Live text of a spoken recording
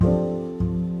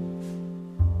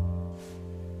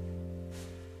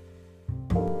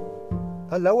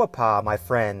Aloha, my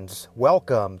friends.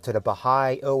 Welcome to the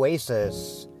Baha'i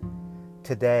Oasis.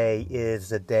 Today is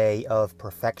the day of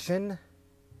perfection,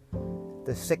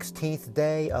 the 16th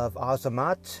day of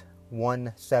Azamat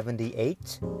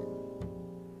 178.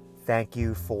 Thank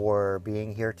you for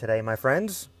being here today, my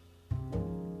friends.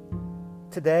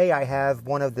 Today I have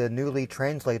one of the newly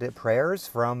translated prayers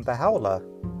from Baha'u'llah.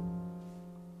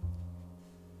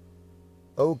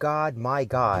 O God, my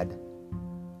God,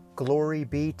 glory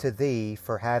be to Thee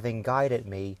for having guided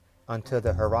me unto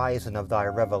the horizon of Thy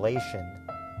revelation.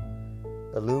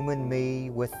 Illumine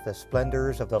me with the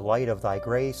splendors of the light of Thy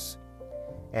grace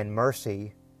and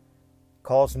mercy.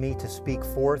 Cause me to speak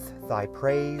forth Thy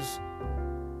praise,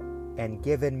 and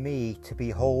given me to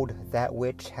behold that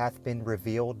which hath been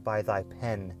revealed by Thy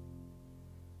pen.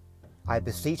 I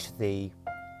beseech Thee,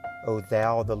 O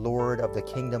Thou, the Lord of the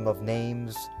kingdom of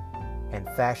names, and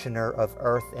fashioner of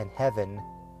earth and heaven,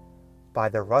 by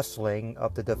the rustling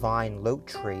of the divine lote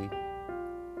tree,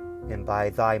 and by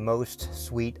Thy most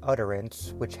sweet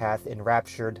utterance, which hath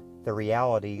enraptured the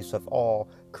realities of all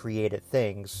created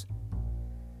things,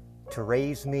 to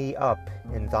raise me up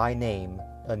in Thy name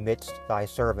amidst Thy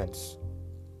servants.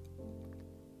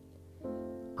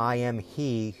 I am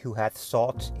he who hath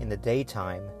sought in the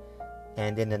daytime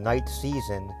and in the night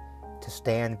season to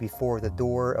stand before the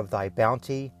door of Thy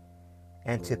bounty,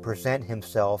 and to present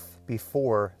himself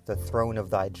before the throne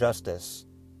of Thy justice.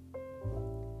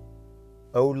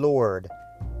 O Lord,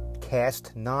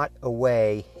 cast not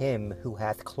away him who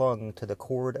hath clung to the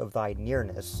cord of Thy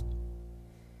nearness,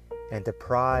 and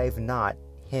deprive not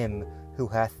him who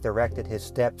hath directed his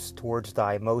steps towards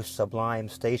Thy most sublime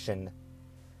station,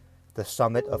 the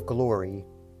summit of glory,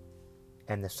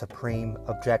 and the supreme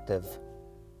objective,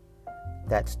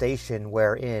 that station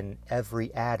wherein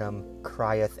every atom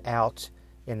crieth out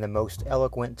in the most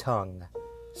eloquent tongue,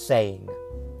 saying,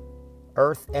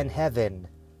 Earth and heaven,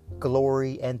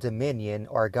 glory and dominion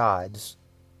are God's,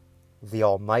 the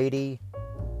Almighty,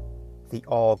 the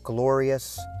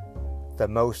All-Glorious, the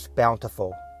Most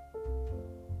Bountiful.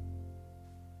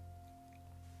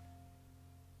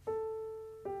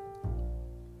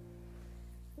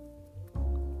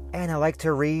 And I like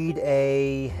to read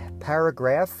a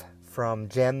paragraph from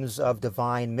Gems of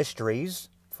Divine Mysteries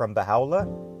from Baha'u'llah.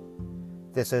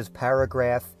 This is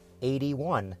paragraph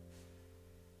 81.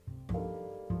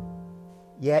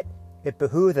 Yet it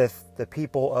behooveth the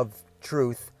people of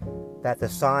truth that the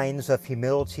signs of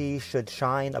humility should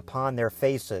shine upon their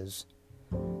faces,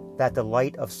 that the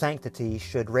light of sanctity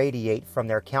should radiate from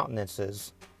their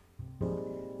countenances,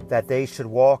 that they should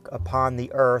walk upon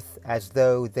the earth as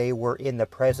though they were in the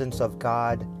presence of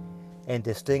God, and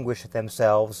distinguish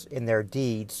themselves in their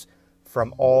deeds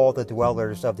from all the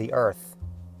dwellers of the earth.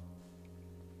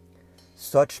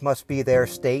 Such must be their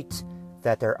state,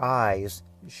 that their eyes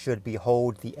should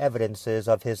behold the evidences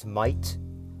of His might,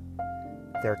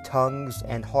 their tongues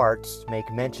and hearts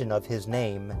make mention of His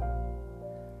name,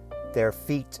 their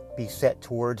feet be set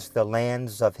towards the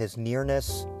lands of His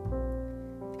nearness,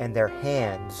 and their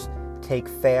hands take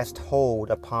fast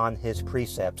hold upon His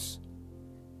precepts.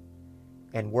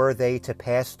 And were they to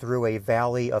pass through a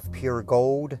valley of pure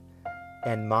gold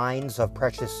and mines of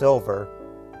precious silver,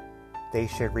 they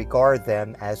should regard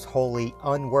them as wholly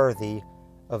unworthy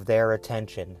of their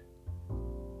attention.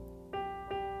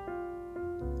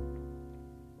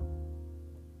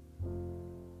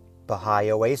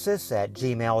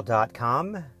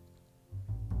 BahaiOasis@gmail.com.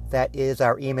 That is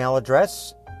our email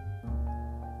address.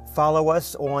 Follow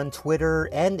us on Twitter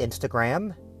and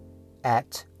Instagram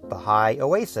at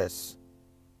BahaiOasis.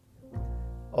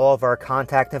 All of our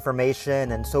contact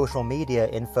information and social media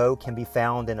info can be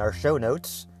found in our show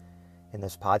notes in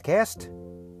this podcast.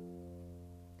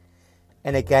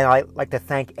 And again, I'd like to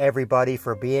thank everybody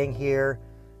for being here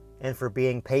and for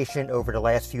being patient over the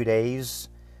last few days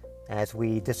as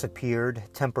we disappeared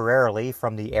temporarily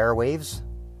from the airwaves.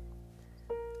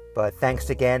 But thanks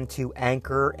again to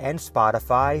Anchor and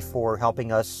Spotify for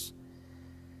helping us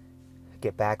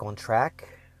get back on track.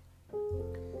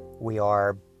 We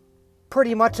are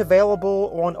pretty much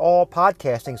available on all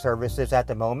podcasting services at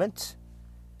the moment.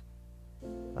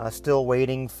 Still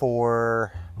waiting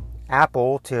for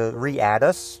Apple to re-add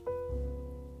us.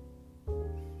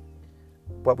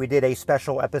 But we did a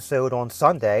special episode on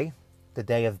Sunday, the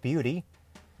Day of Beauty,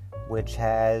 which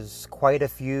has quite a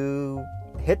few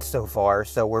hits so far,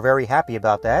 so we're very happy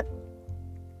about that.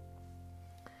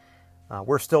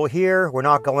 We're still here. We're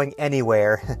not going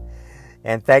anywhere.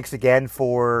 And thanks again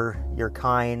for your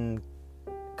kind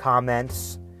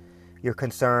comments, your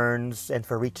concerns, and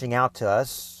for reaching out to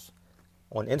us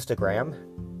on Instagram.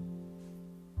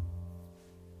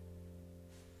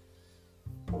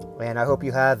 And I hope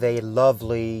you have a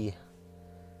lovely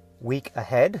week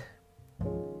ahead.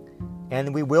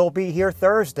 And we will be here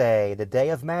Thursday, the Day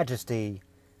of Majesty.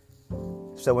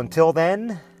 So until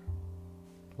then,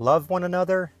 love one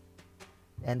another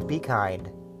and be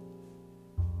kind.